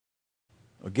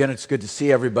Again, it's good to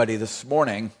see everybody this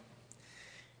morning.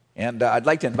 And I'd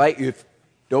like to invite you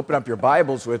to open up your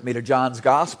Bibles with me to John's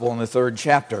Gospel in the 3rd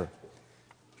chapter.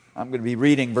 I'm going to be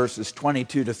reading verses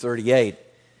 22 to 38.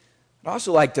 I'd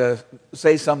also like to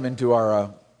say something to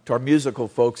our musical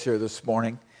folks here this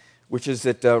morning, which is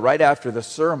that right after the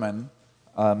sermon,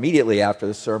 immediately after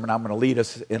the sermon, I'm going to lead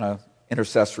us in an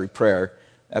intercessory prayer.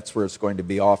 That's where it's going to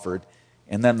be offered.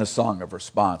 And then the song of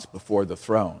response, Before the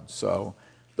Throne. So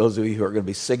those of you who are going to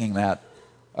be singing that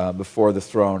before the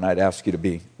throne, I'd ask you to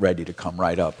be ready to come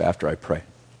right up after I pray.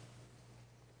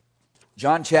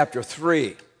 John chapter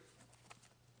 3,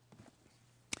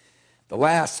 the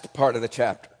last part of the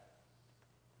chapter.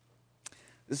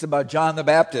 This is about John the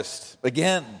Baptist.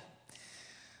 Again,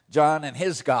 John in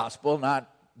his gospel, not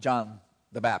John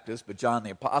the Baptist, but John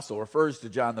the Apostle, refers to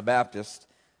John the Baptist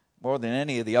more than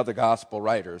any of the other gospel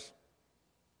writers.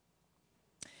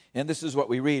 And this is what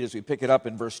we read as we pick it up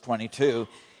in verse 22.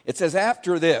 It says,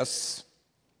 after this,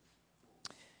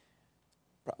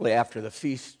 probably after the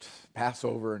feast,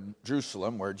 Passover in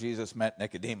Jerusalem, where Jesus met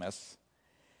Nicodemus,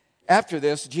 after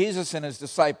this, Jesus and his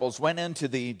disciples went into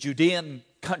the Judean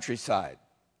countryside.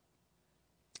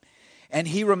 And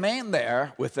he remained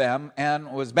there with them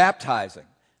and was baptizing.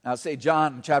 Now, say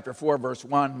John chapter 4, verse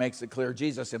 1 makes it clear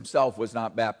Jesus himself was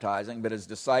not baptizing, but his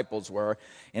disciples were.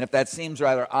 And if that seems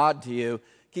rather odd to you,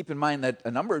 keep in mind that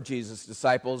a number of Jesus'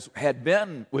 disciples had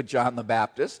been with John the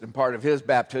Baptist and part of his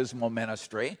baptismal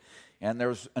ministry, and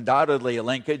there's undoubtedly a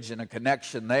linkage and a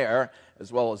connection there, as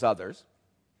well as others.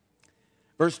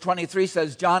 Verse 23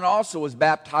 says, John also was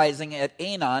baptizing at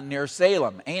Aenon near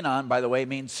Salem. Aenon, by the way,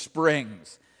 means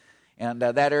springs, and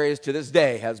that area to this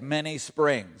day has many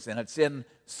springs, and it's in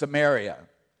Samaria.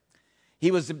 He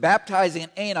was baptizing in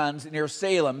Aenon near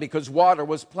Salem because water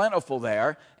was plentiful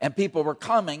there, and people were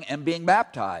coming and being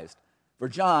baptized. For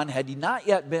John had he not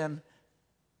yet been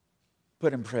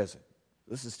put in prison.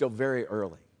 This is still very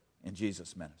early in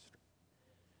Jesus' ministry.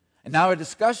 And now a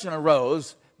discussion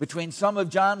arose between some of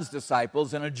John's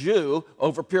disciples and a Jew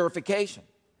over purification.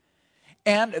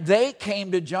 And they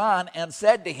came to John and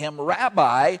said to him,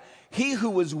 Rabbi, he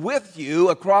who was with you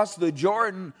across the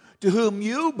Jordan, to whom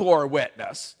you bore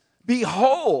witness,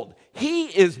 behold, he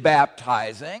is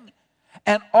baptizing,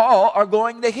 and all are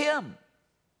going to him.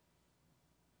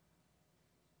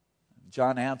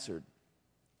 John answered,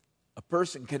 a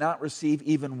person cannot receive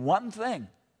even one thing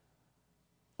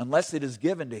unless it is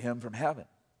given to him from heaven.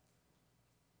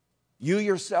 You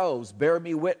yourselves bear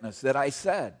me witness that I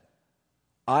said,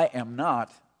 I am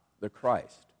not the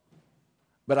Christ,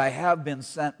 but I have been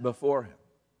sent before him.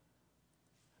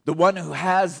 The one who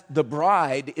has the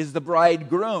bride is the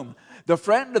bridegroom. The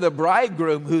friend of the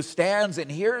bridegroom who stands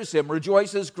and hears him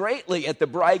rejoices greatly at the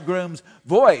bridegroom's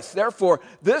voice. Therefore,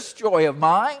 this joy of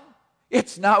mine,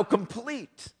 it's now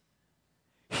complete.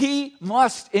 He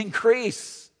must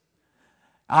increase.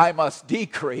 I must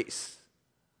decrease.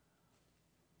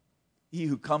 He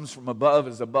who comes from above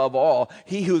is above all.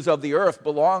 He who is of the earth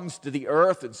belongs to the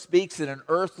earth and speaks in an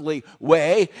earthly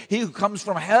way. He who comes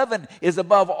from heaven is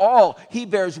above all. He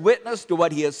bears witness to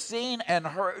what he has seen and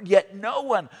heard, yet no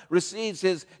one receives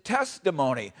his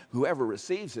testimony. Whoever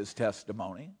receives his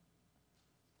testimony,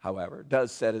 however,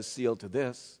 does set his seal to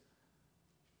this,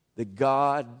 that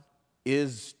God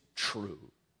is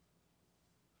true.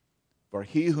 For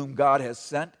he whom God has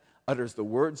sent utters the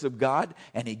words of God,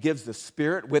 and he gives the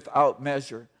Spirit without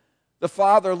measure. The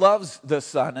Father loves the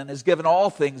Son and has given all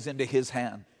things into his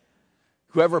hand.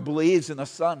 Whoever believes in the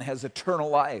Son has eternal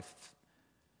life.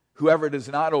 Whoever does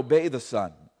not obey the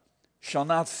Son shall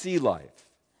not see life,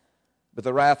 but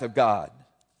the wrath of God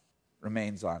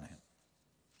remains on him.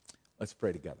 Let's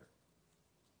pray together.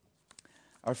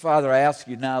 Our Father, I ask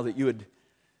you now that you would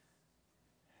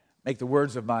make the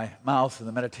words of my mouth and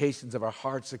the meditations of our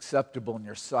hearts acceptable in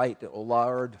your sight, O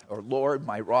Lord,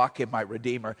 my rock and my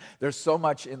redeemer. There's so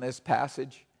much in this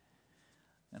passage,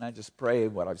 and I just pray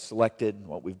what I've selected and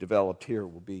what we've developed here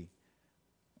will be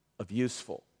of use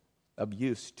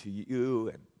to you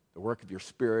and the work of your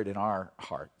Spirit in our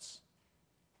hearts.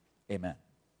 Amen.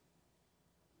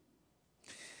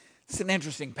 It's an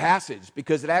interesting passage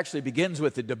because it actually begins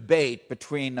with a debate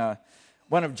between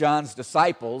one of John's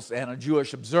disciples and a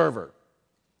Jewish observer,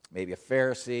 maybe a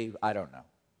Pharisee, I don't know.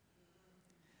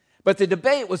 But the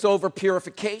debate was over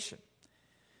purification.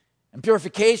 And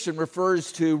purification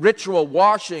refers to ritual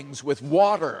washings with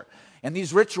water. And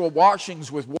these ritual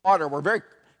washings with water were very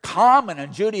common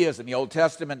in Judaism. The Old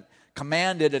Testament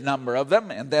commanded a number of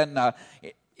them. And then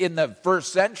in the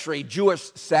first century,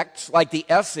 Jewish sects like the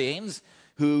Essenes,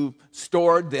 who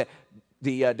stored the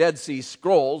the Dead Sea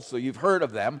Scrolls, so you've heard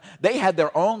of them. They had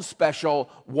their own special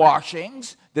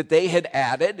washings that they had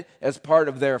added as part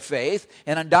of their faith.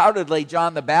 And undoubtedly,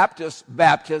 John the Baptist's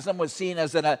baptism was seen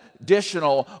as an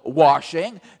additional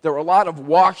washing. There were a lot of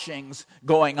washings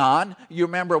going on. You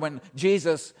remember when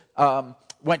Jesus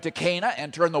went to Cana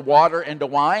and turned the water into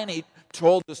wine, he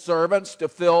told the servants to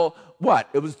fill what?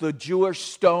 It was the Jewish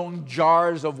stone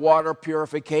jars of water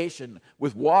purification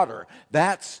with water.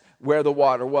 That's where the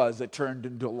water was that turned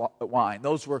into wine.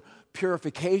 Those were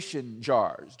purification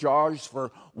jars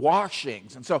for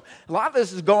washings. And so a lot of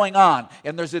this is going on.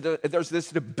 And there's this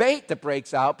debate that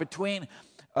breaks out between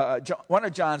one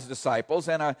of John's disciples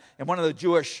and one of the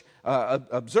Jewish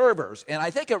observers. And I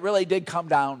think it really did come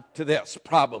down to this,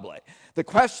 probably. The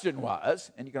question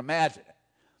was, and you can imagine it,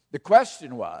 the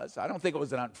question was, I don't think it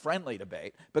was an unfriendly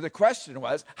debate, but the question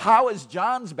was, how is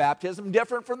John's baptism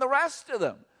different from the rest of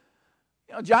them?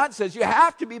 You know, John says you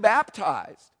have to be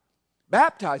baptized.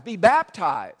 Be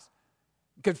baptized.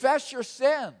 Confess your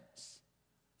sins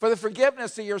for the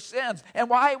forgiveness of your sins. And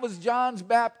why was John's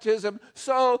baptism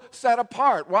so set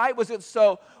apart? Why was it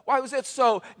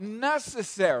so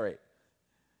necessary?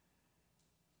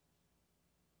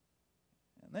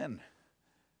 And then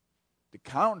to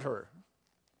counter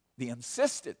the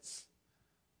insistence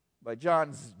by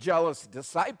John's jealous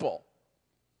disciple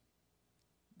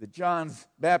that John's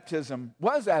baptism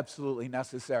was absolutely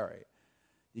necessary,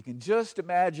 you can just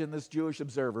imagine this Jewish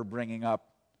observer bringing up,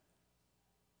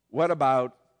 what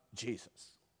about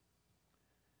Jesus?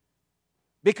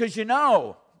 Because you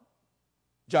know,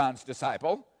 John's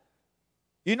disciple,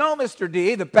 you know, Mr.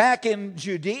 D, that back in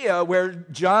Judea where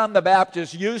John the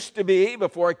Baptist used to be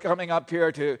before coming up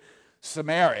here to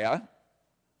Samaria,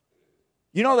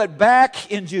 you know that back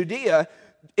in Judea,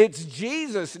 it's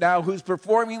Jesus now who's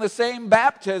performing the same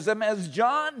baptism as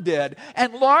John did.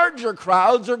 And larger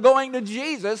crowds are going to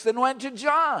Jesus than went to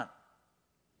John.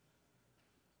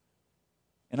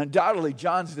 And undoubtedly,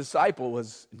 John's disciple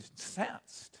was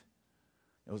incensed.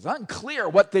 It was unclear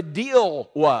what the deal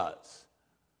was.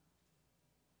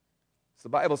 So the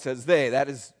Bible says that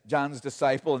is John's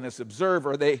disciple and this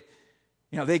observer, they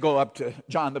go up to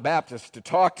John the Baptist to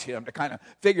talk to him, to kind of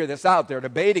figure this out. They're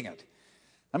debating it.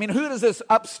 I mean, who does this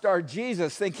upstart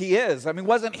Jesus think he is? I mean,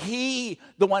 wasn't he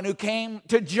the one who came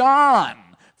to John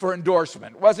for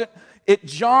endorsement? Wasn't it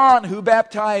John who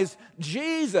baptized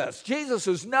Jesus? Jesus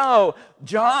says, no,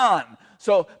 John.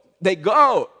 So they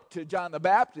go to John the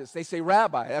Baptist. They say,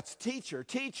 Rabbi, that's teacher,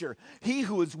 he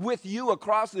who is with you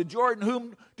across the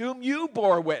Jordan, to whom you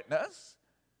bore witness.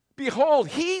 Behold,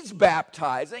 he's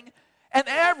baptizing, and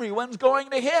everyone's going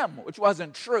to him, which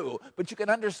wasn't true, but you can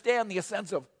understand the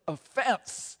sense of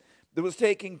offense that was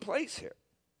taking place here.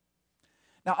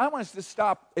 Now, I want us to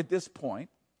stop at this point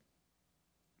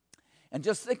and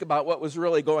just think about what was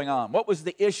really going on. What was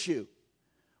the issue?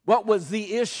 What was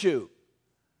the issue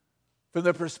from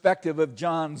the perspective of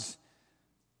John's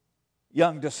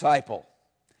young disciple?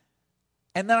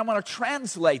 And then I want to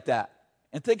translate that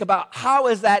and think about how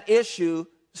is that issue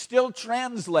still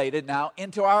translated now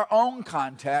into our own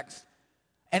context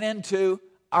and into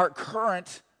our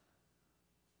current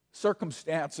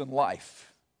circumstance in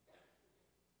life.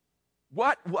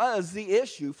 What was the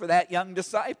issue for that young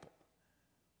disciple?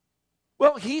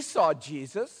 Well, he saw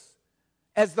Jesus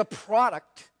as the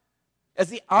product, as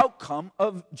the outcome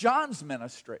of John's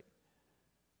ministry,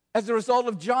 as a result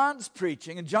of John's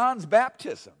preaching and John's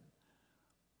baptism.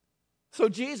 So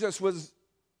Jesus was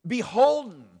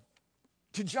beholden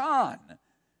to John.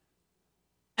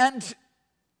 And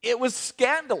it was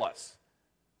scandalous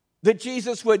that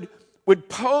Jesus would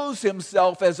pose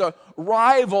himself as a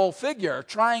rival figure,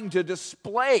 trying to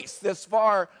displace this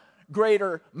far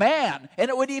greater man. And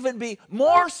it would even be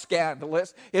more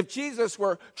scandalous if Jesus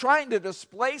were trying to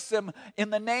displace him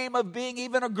in the name of being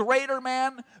even a greater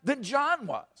man than John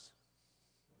was.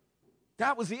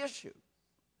 That was the issue.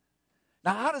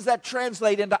 Now, how does that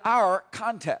translate into our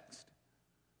context?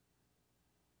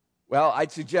 Well,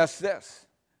 I'd suggest this,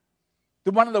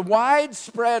 that one of the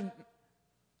widespread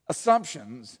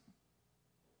assumptions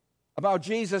about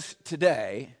Jesus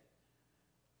today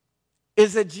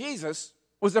is that Jesus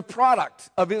was a product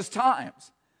of his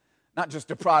times. Not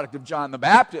just a product of John the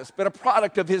Baptist, but a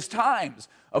product of his times,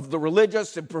 of the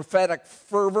religious and prophetic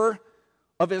fervor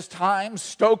of his times,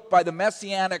 stoked by the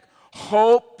messianic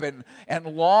hope and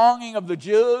longing of the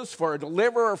Jews for a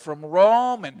deliverer from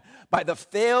Rome, and by the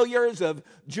failures of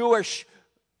Jewish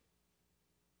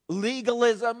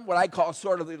legalism, what I call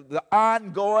sort of the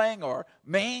ongoing or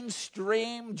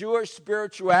mainstream Jewish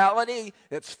spirituality,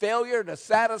 its failure to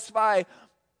satisfy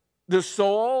the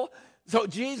soul. So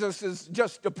Jesus is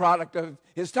just a product of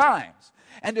his times.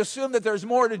 And to assume that there's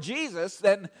more to Jesus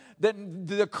than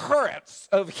the currents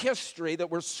of history that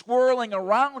were swirling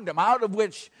around him, out of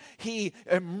which he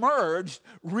emerged,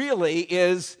 really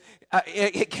is,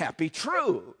 it can't be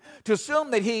true. To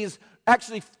assume that he's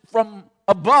actually from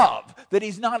above, that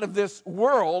he's not of this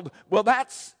world, well,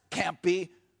 that's can't be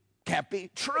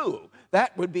true.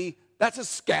 That's a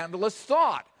scandalous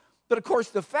thought. But of course,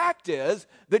 the fact is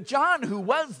that John, who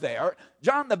was there,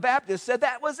 John the Baptist, said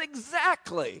that was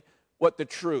exactly what the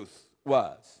truth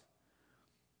was.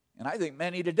 And I think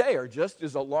many today are just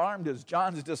as alarmed as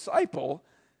John's disciple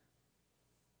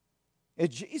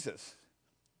at Jesus,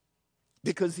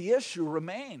 because the issue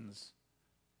remains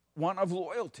one of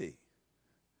loyalty.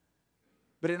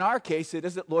 But in our case, it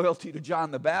isn't loyalty to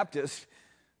John the Baptist.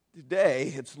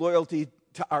 Today, it's loyalty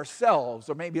to ourselves,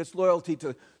 or maybe it's loyalty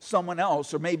to someone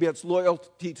else, or maybe it's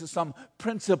loyalty to some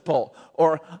principle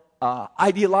or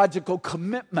ideological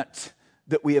commitment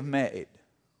that we have made.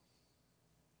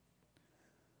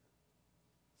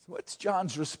 So what's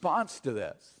John's response to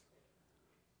this?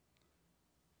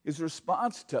 His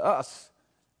response to us,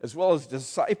 as well as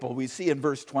disciple, we see in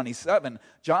verse 27,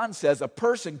 John says, a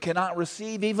person cannot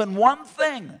receive even one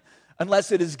thing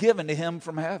unless it is given to him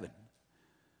from heaven.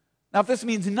 Now, if this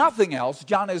means nothing else,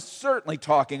 John is certainly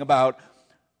talking about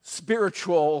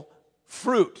spiritual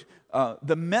fruit,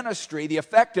 the ministry, the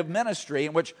effective ministry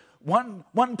in which one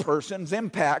person's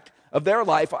impact of their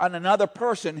life on another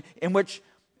person, in which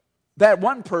that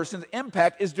one person's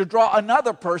impact is to draw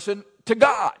another person to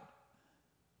God.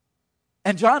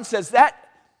 And John says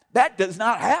that does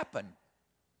not happen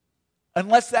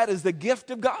unless that is the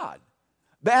gift of God.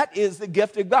 That is the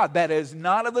gift of God. That is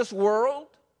not of this world.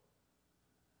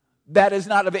 That is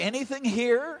not of anything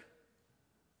here.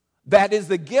 That is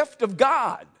the gift of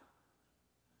God.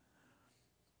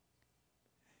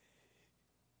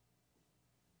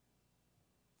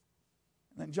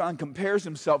 And then John compares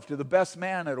himself to the best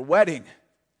man at a wedding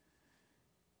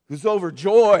who's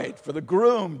overjoyed for the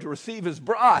groom to receive his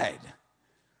bride.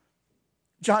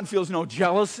 John feels no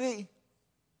jealousy,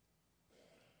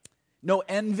 no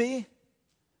envy,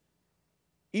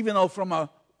 even though from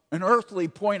an earthly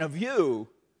point of view,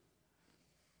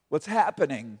 what's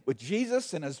happening with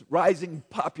Jesus and his rising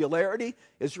popularity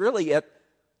is really at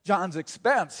John's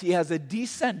expense. He has a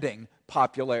descending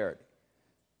popularity.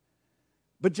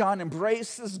 But John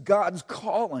embraces God's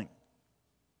calling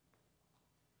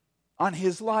on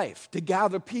his life to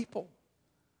gather people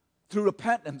through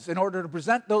repentance in order to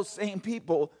present those same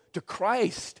people to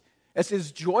Christ as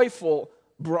his joyful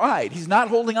bride. He's not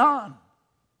holding on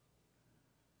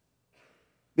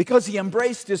because he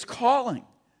embraced his calling,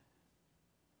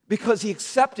 because he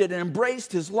accepted and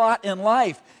embraced his lot in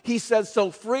life. He says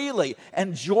so freely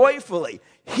and joyfully,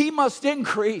 he must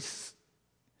increase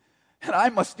and I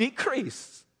must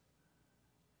decrease.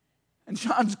 And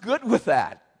John's good with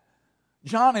that.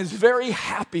 John is very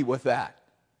happy with that.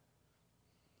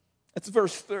 That's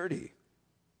verse 30.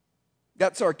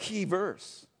 That's our key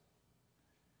verse.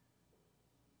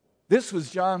 This was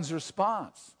John's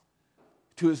response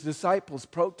to his disciples'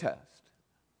 protest.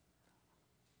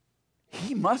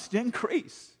 He must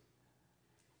increase.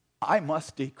 I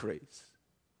must decrease.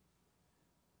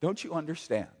 Don't you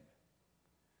understand?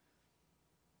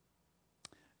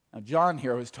 Now, John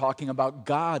here was talking about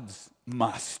God's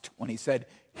must when he said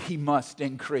he must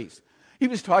increase. He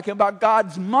was talking about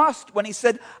God's must when he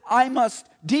said, I must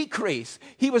decrease.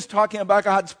 He was talking about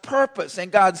God's purpose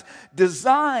and God's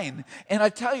design. And I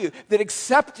tell you that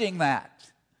accepting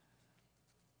that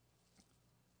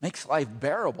makes life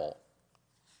bearable.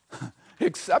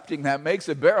 Accepting that makes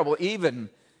it bearable, even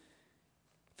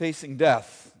facing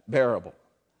death bearable.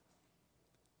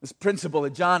 This principle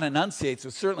that John enunciates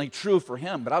was certainly true for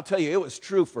him, but I'll tell you, it's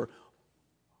true for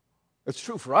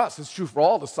us. It's true for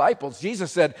all disciples.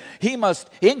 Jesus said, he must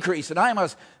increase and I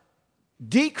must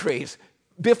decrease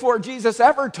before Jesus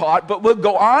ever taught, but would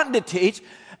go on to teach,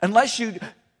 unless you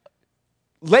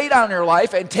lay down your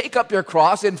life and take up your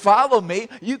cross and follow me,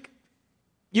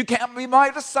 you can't be my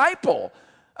disciple.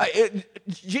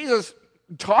 Jesus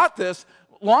taught this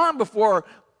long before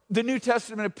the New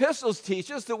Testament epistles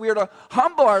teach us that we are to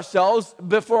humble ourselves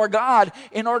before God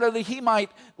in order that he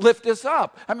might lift us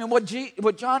up. I mean,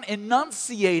 what John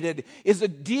enunciated is a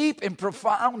deep and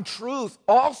profound truth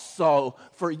also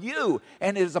for you,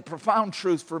 and it is a profound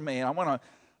truth for me. And I want to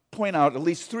point out at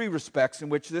least 3 respects in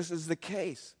which this is the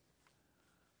case.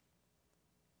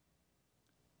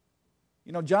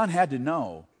 You know, John had to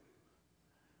know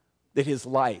that his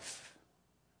life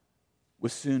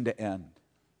was soon to end.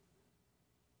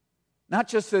 Not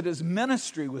just that his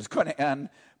ministry was going to end,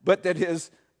 but that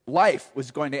his life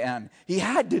was going to end. He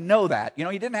had to know that. You know,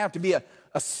 he didn't have to be a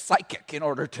psychic in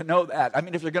order to know that. I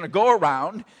mean, if you're going to go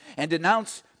around and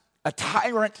denounce a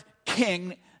tyrant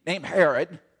king named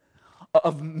Herod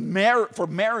for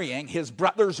marrying his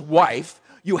brother's wife,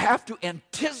 you have to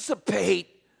anticipate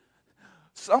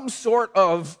some sort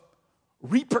of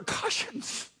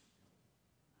repercussions,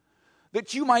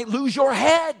 that you might lose your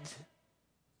head.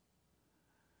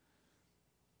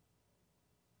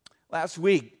 Last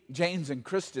week, James and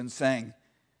Kristen sang,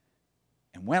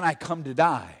 "And when I come to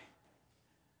die,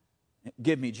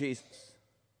 give me Jesus."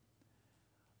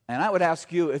 And I would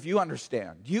ask you, if you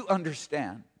understand, do you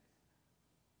understand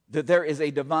that there is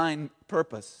a divine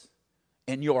purpose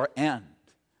in your end?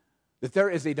 That there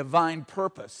is a divine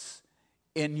purpose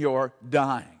in your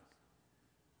dying?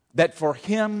 That for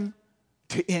him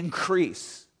to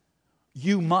increase,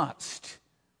 you must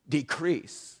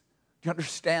decrease. Do you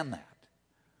understand that?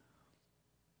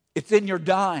 It's in your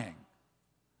dying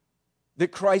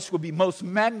that Christ will be most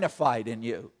magnified in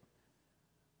you,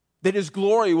 that his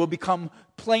glory will become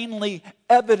plainly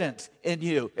evident in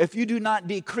you. If you do not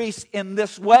decrease in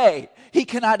this way, he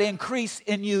cannot increase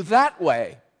in you that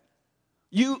way.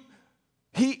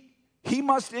 He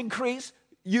must increase,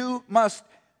 you must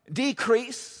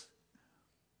decrease.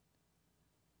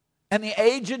 And the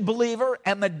aged believer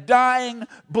and the dying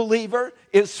believer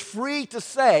is free to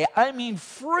say, I mean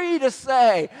free to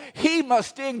say, he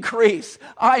must increase,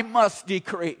 I must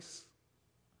decrease.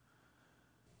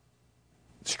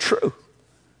 It's true.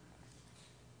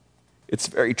 It's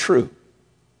very true.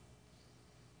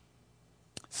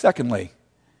 Secondly,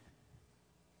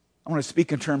 I want to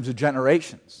speak in terms of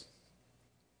generations.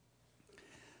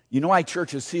 You know why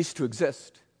churches cease to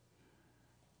exist?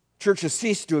 Churches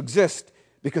cease to exist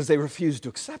because they refuse to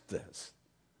accept this.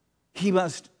 He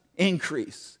must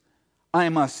increase, I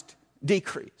must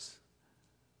decrease.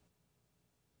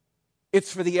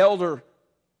 It's for the elder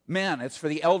men, it's for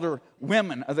the elder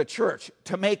women of the church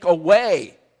to make a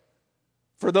way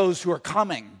for those who are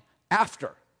coming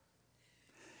after.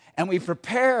 And we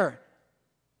prepare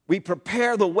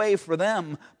the way for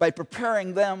them by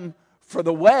preparing them for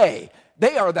the way.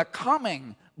 They are the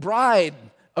coming bride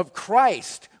of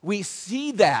Christ. We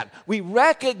see that. We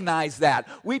recognize that.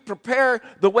 We prepare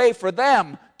the way for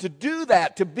them to do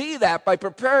that, to be that, by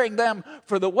preparing them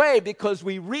for the way, because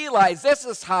we realize this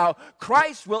is how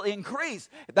Christ will increase.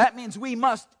 That means we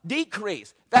must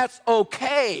decrease. That's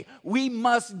okay. We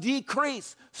must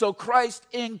decrease so Christ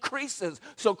increases,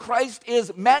 so Christ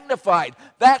is magnified.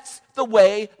 That's the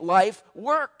way life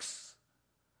works.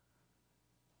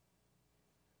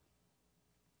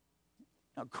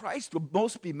 Now, Christ will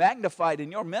most be magnified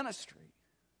in your ministry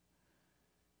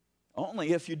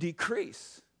only if you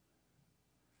decrease.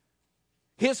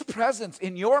 His presence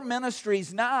in your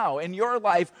ministries now, in your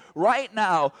life right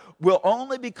now, will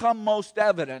only become most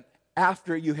evident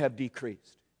after you have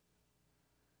decreased.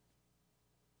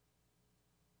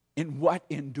 In what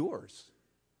endures.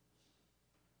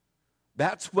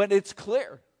 That's when it's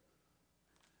clear.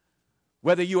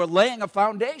 Whether you are laying a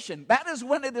foundation, that is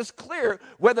when it is clear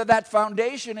whether that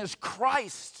foundation is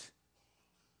Christ.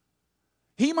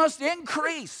 He must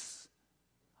increase.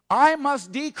 I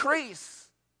must decrease.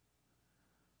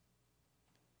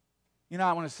 You know,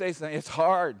 I want to say something. It's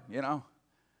hard, you know.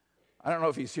 I don't know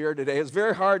if he's here today. It's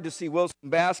very hard to see Wilson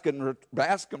Bascom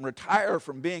retire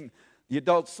from being the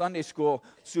adult Sunday school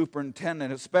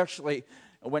superintendent, especially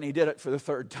when he did it for the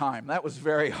third time. That was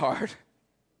very hard.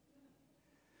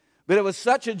 But it was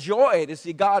such a joy to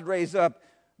see God raise up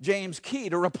James Key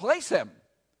to replace him.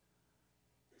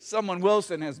 Someone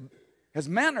Wilson has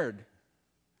mentored.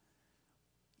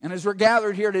 And as we're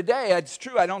gathered here today, it's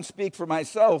true, I don't speak for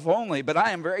myself only, but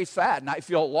I am very sad and I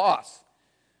feel lost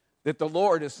that the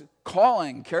Lord is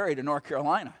calling Carrie to North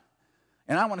Carolina.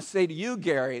 And I want to say to you,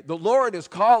 Gary, the Lord is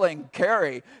calling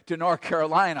Carrie to North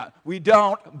Carolina. We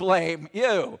don't blame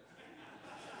you.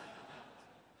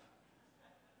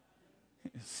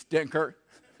 Stinker.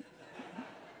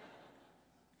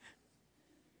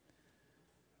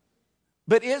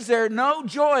 But is there no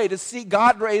joy to see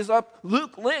God raise up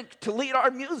Luke Link to lead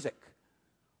our music?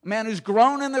 A man who's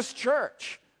grown in this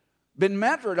church, been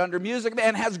mentored under music,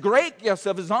 and has great gifts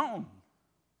of his own.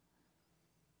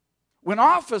 When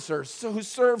officers who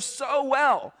serve so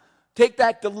well take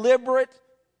that deliberate,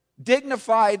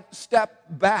 dignified step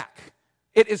back,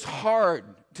 it is hard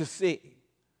to see.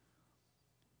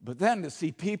 But then to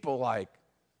see people like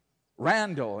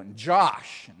Randall and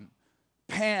Josh and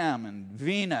Pam and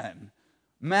Vina and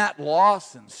Matt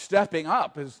Lawson stepping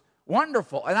up is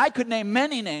wonderful. And I could name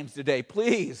many names today.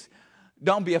 Please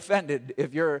don't be offended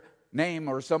if your name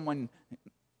or someone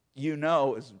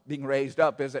is being raised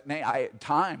up, is it?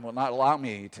 Time will not allow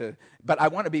me to, but I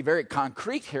want to be very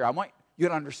concrete here. I want you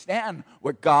to understand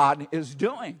what God is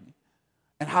doing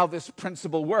and how this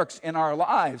principle works in our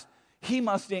lives. He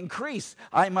must increase,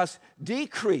 I must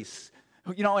decrease.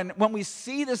 And when we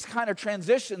see this kind of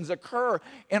transitions occur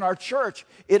in our church,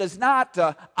 it is not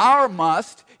our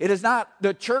must, it is not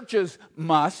the church's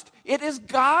must, it is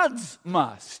God's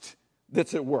must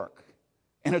that's at work,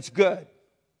 and it's good.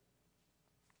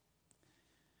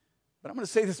 But I'm going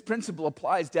to say this principle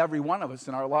applies to every one of us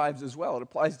in our lives as well. It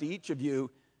applies to each of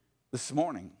you this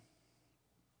morning.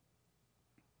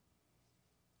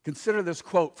 Consider this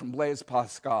quote from Blaise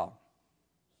Pascal.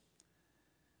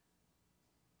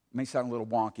 It may sound a little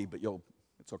wonky, but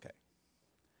it's okay.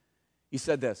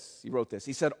 He wrote this.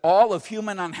 He said, all of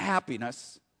human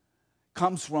unhappiness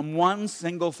comes from one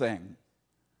single thing: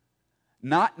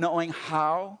 not knowing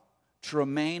how to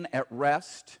remain at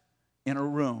rest in a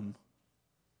room.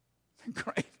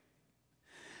 Great.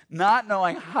 Not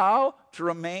knowing how to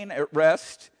remain at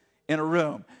rest in a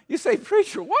room. You say,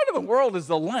 preacher, what in the world is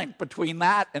the link between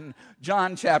that and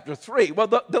John chapter 3? Well,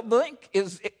 the link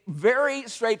is very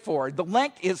straightforward. The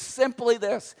link is simply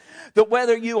this: that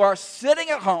whether you are sitting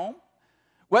at home,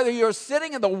 whether you're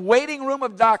sitting in the waiting room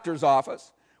of doctor's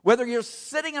office, whether you're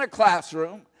sitting in a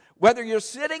classroom, whether you're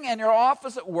sitting in your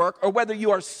office at work, or whether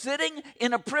you are sitting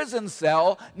in a prison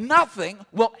cell, nothing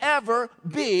will ever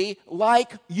be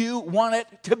like you want it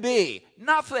to be.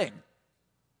 Nothing.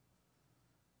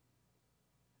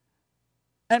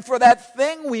 And for that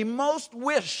thing we most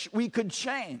wish we could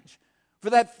change,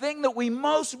 for that thing that we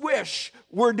most wish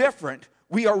were different,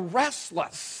 we are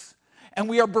restless and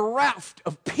we are bereft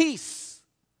of peace.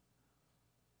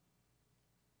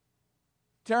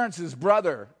 Terrence's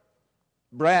brother,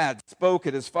 Brad, spoke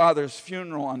at his father's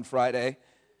funeral on Friday.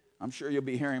 I'm sure you'll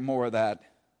be hearing more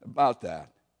about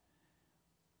that.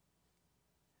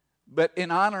 But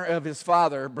in honor of his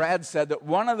father, Brad said that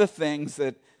one of the things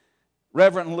that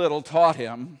Reverend Little taught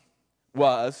him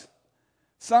was,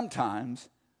 sometimes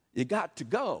you got to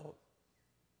go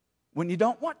when you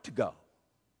don't want to go.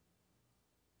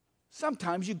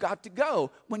 Sometimes you got to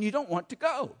go when you don't want to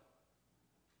go.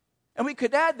 And we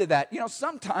could add to that,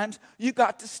 sometimes you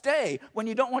got to stay when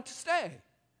you don't want to stay.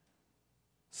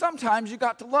 Sometimes you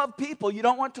got to love people you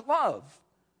don't want to love.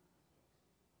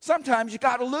 Sometimes you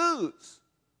got to lose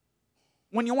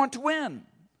when you want to win.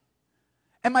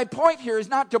 And my point here is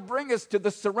not to bring us to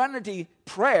the serenity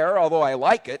prayer, although I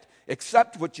like it,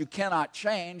 accept what you cannot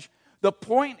change. The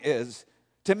point is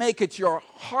to make it your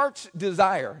heart's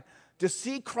desire to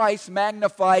see Christ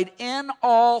magnified in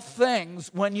all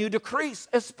things when you decrease,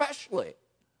 especially.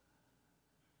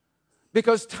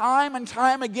 Because time and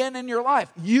time again in your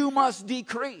life, you must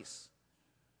decrease.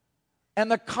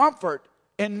 And the comfort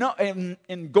in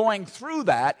going through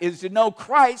that is to know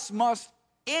Christ must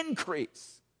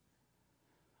increase.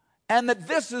 And that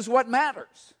this is what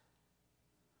matters.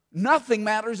 Nothing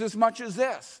matters as much as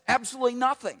this. Absolutely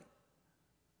nothing.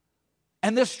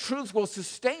 And this truth will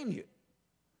sustain you.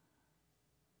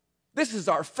 This is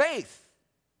our faith.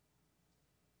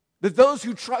 That those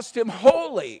who trust Him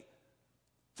wholly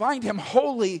find Him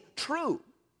wholly true.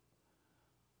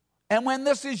 And when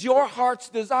this is your heart's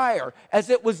desire, as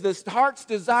it was the heart's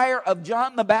desire of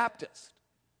John the Baptist,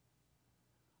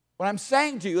 what I'm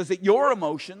saying to you is that your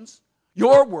emotions,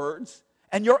 your words,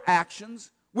 and your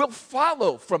actions will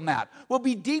follow from that, will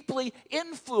be deeply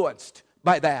influenced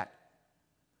by that.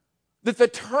 That the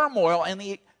turmoil and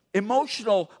the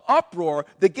emotional uproar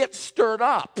that gets stirred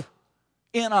up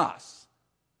in us,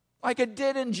 like it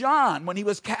did in John when he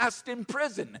was cast in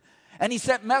prison, and he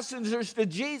sent messengers to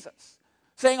Jesus,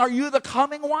 saying, are you the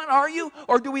coming one, are you?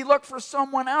 Or do we look for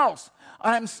someone else?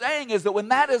 What I'm saying is that when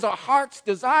that is a heart's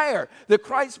desire, that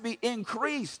Christ be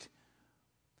increased,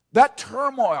 that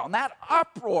turmoil and that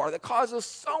uproar that causes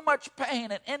so much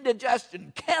pain and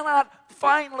indigestion cannot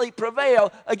finally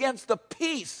prevail against the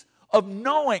peace of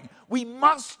knowing we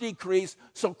must decrease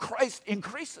so Christ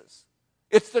increases.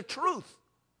 It's the truth.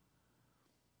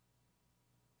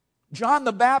 John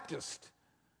the Baptist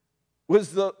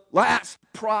was the last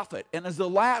prophet, and as the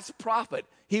last prophet,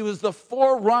 he was the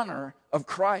forerunner of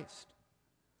Christ.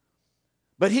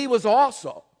 But he was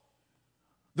also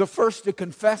the first to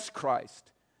confess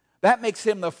Christ. That makes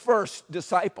him the first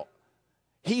disciple.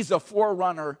 He's a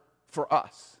forerunner for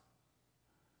us.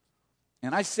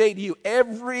 And I say to you,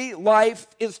 every life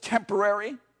is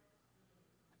temporary.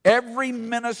 Every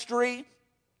ministry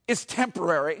is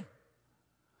temporary.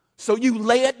 So you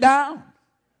lay it down.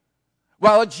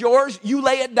 While it's yours, you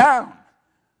lay it down.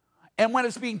 And when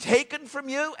it's being taken from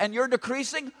you and you're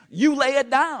decreasing, you lay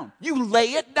it down. You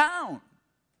lay it down.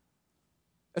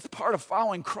 That's part of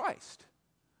following Christ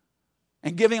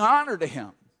and giving honor to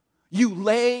him. You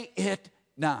lay it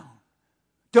down.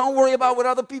 Don't worry about what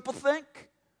other people think.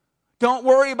 Don't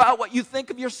worry about what you think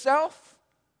of yourself.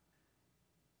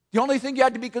 The only thing you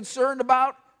have to be concerned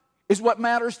about is what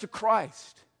matters to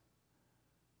Christ.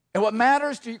 And what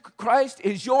matters to Christ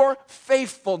is your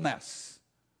faithfulness.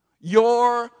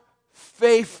 Your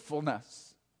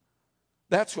faithfulness.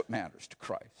 That's what matters to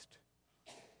Christ.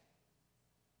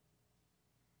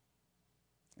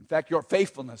 In fact, your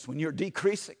faithfulness when you're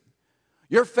decreasing,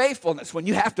 your faithfulness when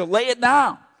you have to lay it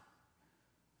down,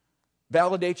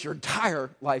 validates your entire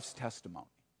life's testimony.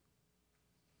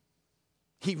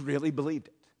 He really believed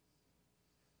it.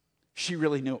 She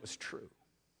really knew it was true.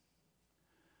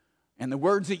 And the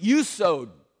words that you sowed,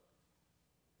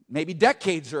 maybe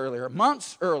decades earlier,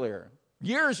 months earlier,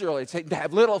 years earlier, to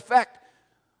have little effect,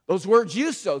 those words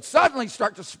you sowed suddenly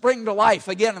start to spring to life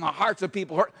again in the hearts of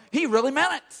people. He really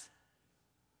meant it.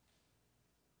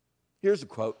 Here's a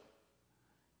quote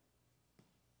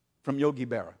from Yogi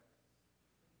Berra,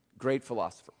 great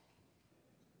philosopher.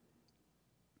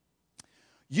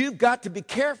 You've got to be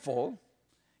careful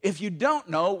if you don't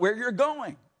know where you're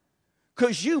going,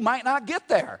 because you might not get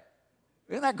there.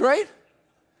 Isn't that great?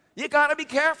 You got to be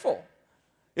careful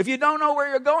if you don't know where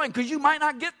you're going, because you might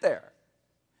not get there.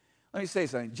 Let me say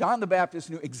something. John the Baptist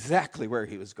knew exactly where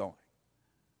he was going.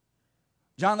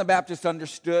 John the Baptist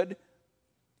understood.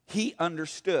 He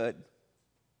understood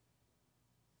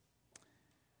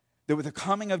that with the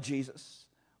coming of Jesus,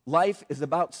 life is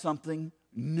about something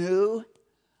new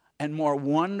and more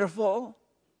wonderful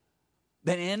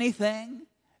than anything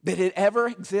that had ever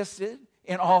existed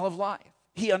in all of life.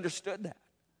 He understood that.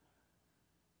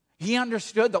 He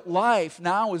understood that life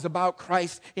now is about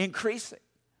Christ increasing.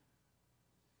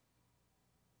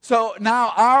 So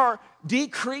now our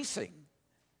decreasing,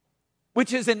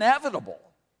 which is inevitable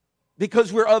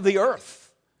because we're of the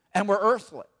earth and we're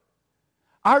earthly,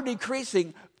 our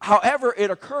decreasing, however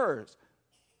it occurs,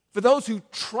 for those who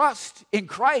trust in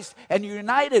Christ and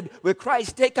united with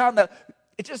Christ, it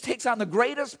just takes on the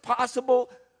greatest possible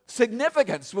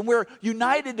significance when we're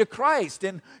united to Christ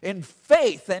in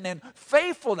faith and in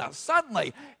faithfulness.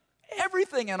 Suddenly,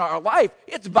 everything in our life,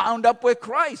 it's bound up with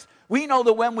Christ. We know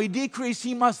that when we decrease,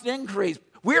 he must increase.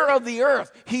 We're of the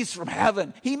earth. He's from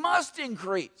heaven. He must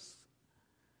increase.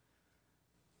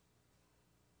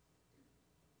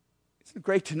 It's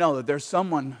great to know that there's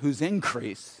someone whose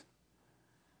increase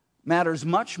matters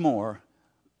much more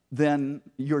than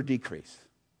your decrease.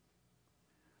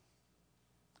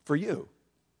 For you.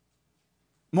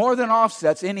 More than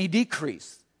offsets any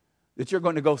decrease that you're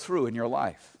going to go through in your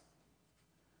life.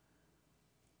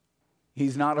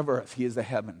 He's not of earth. He is the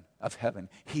heaven of heaven.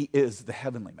 He is the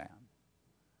heavenly man.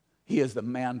 He is the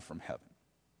man from heaven.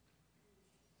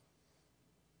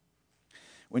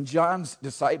 When John's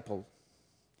disciple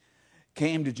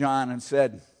came to John and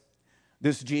said,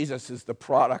 "This Jesus is the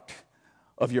product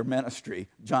of your ministry,"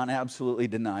 John absolutely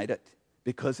denied it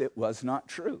because it was not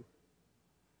true.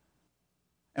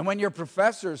 And when your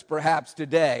professors perhaps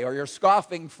today, or your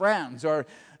scoffing friends, or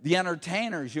the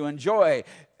entertainers you enjoy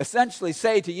essentially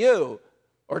say to you,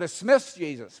 or dismiss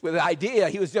Jesus with the idea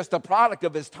he was just a product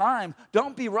of his time,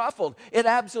 don't be ruffled. It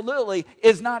absolutely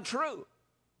is not true.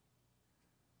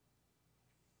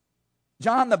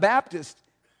 John the Baptist,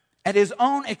 at his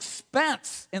own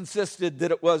expense, insisted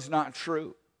that it was not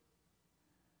true.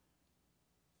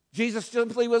 Jesus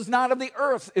simply was not of the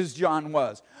earth as John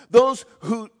was. Those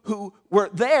who were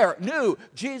there knew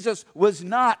Jesus was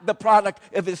not the product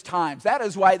of his times. That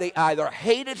is why they either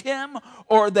hated him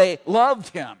or they loved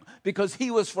him, because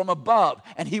he was from above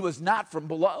and he was not from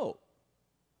below.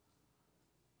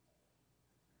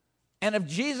 And if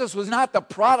Jesus was not the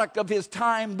product of his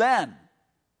time then,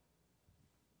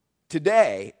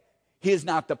 today he is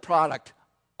not the product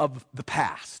of the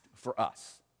past for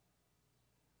us.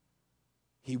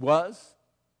 He was,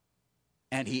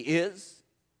 and he is,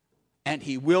 and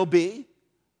he will be,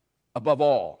 above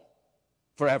all,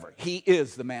 forever. He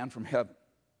is the man from heaven.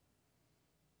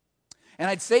 And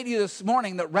I'd say to you this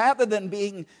morning that rather than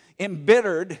being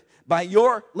embittered by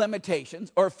your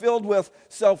limitations or filled with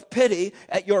self-pity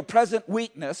at your present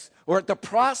weakness or at the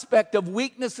prospect of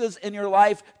weaknesses in your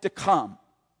life to come,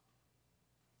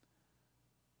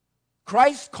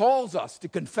 Christ calls us to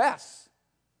confess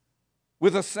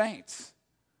with the saints.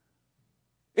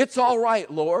 It's all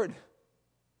right, Lord.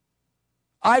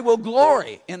 I will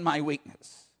glory in my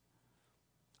weakness.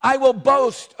 I will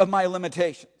boast of my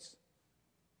limitations.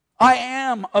 I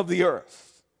am of the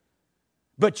earth,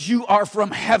 but you are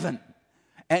from heaven,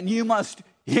 and you must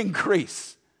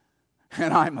increase,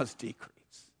 and I must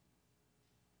decrease.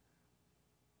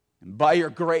 And by your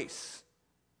grace,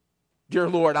 dear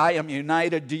Lord, I am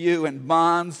united to you in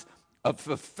bonds of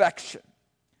affection.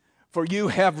 For you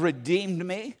have redeemed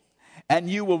me, and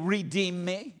you will redeem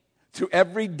me through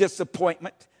every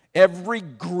disappointment, every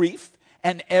grief,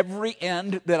 and every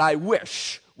end that I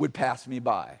wish would pass me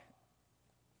by.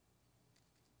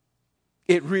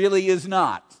 It really is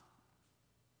not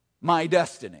my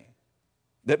destiny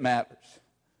that matters,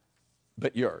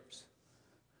 but yours.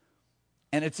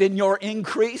 And it's in your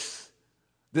increase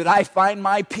that I find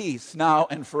my peace now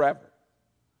and forever.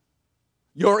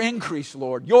 Your increase,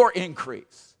 Lord, your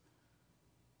increase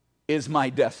is my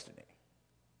destiny.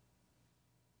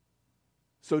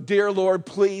 So, dear Lord,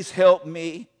 please help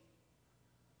me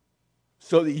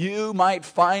so that you might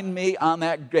find me on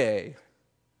that day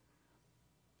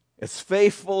as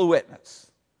faithful a witness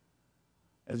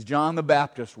as John the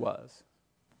Baptist was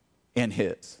in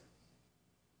his.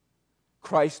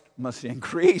 Christ must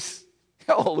increase.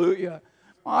 Hallelujah.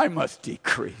 I must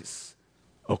decrease.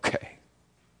 Okay.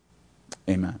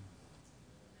 Amen.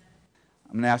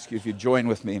 I'm going to ask you if you join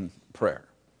with me in prayer.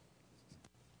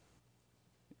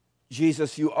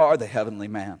 Jesus, you are the heavenly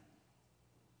man,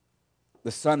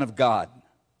 the Son of God,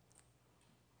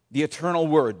 the eternal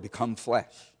Word become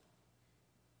flesh.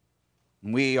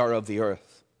 We are of the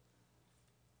earth.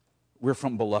 We're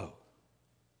from below.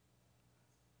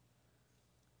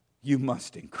 You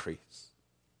must increase.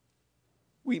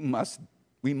 We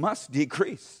must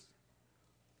decrease.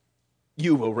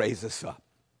 You will raise us up.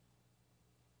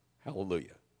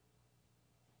 Hallelujah.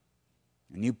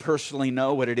 And you personally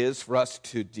know what it is for us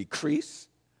to decrease.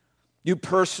 You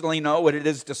personally know what it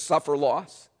is to suffer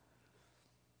loss.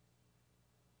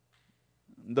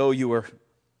 Though you were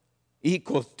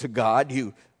equal to God,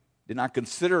 you did not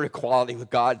consider equality with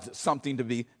God something to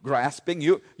be grasping.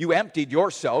 You emptied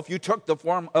yourself. You took the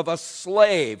form of a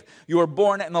slave. You were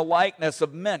born in the likeness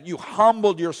of men. You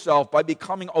humbled yourself by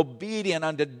becoming obedient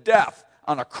unto death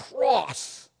on a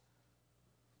cross,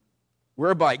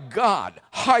 whereby God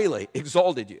highly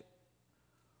exalted you.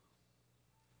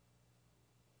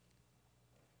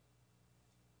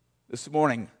 This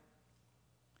morning,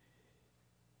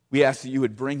 we ask that you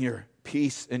would bring your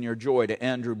peace and your joy to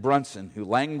Andrew Brunson, who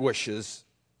languishes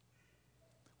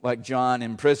like John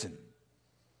in prison.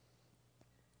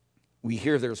 We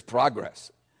hear there's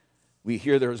progress. We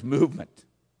hear there's movement,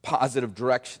 positive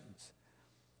directions.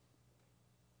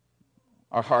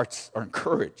 Our hearts are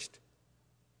encouraged.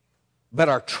 But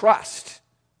our trust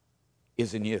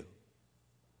is in you.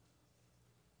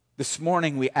 This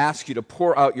morning we ask you to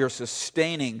pour out your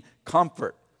sustaining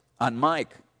comfort on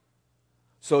Mike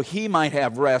so he might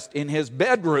have rest in his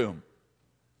bedroom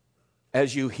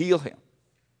as you heal him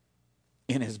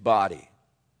in his body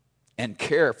and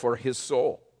care for his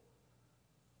soul.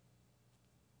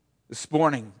 This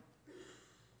morning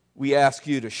we ask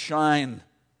you to shine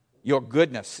your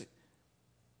goodness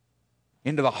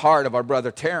into the heart of our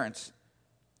brother Terrence,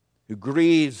 who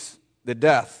grieves the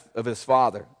death of his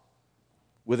father,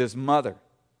 with his mother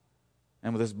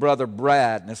and with his brother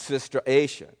Brad and his sister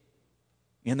Aisha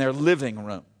in their living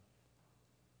room.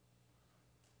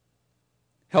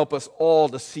 Help us all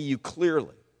to see you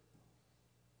clearly.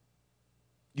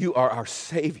 You are our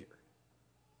Savior.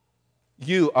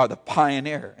 You are the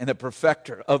pioneer and the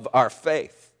perfecter of our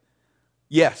faith.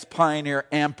 Yes, pioneer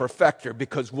and perfecter,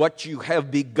 because what you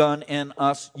have begun in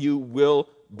us, you will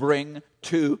bring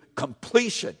to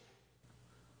completion.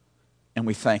 And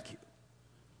we thank you.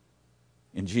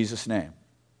 In Jesus' name,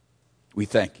 we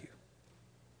thank you.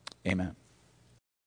 Amen.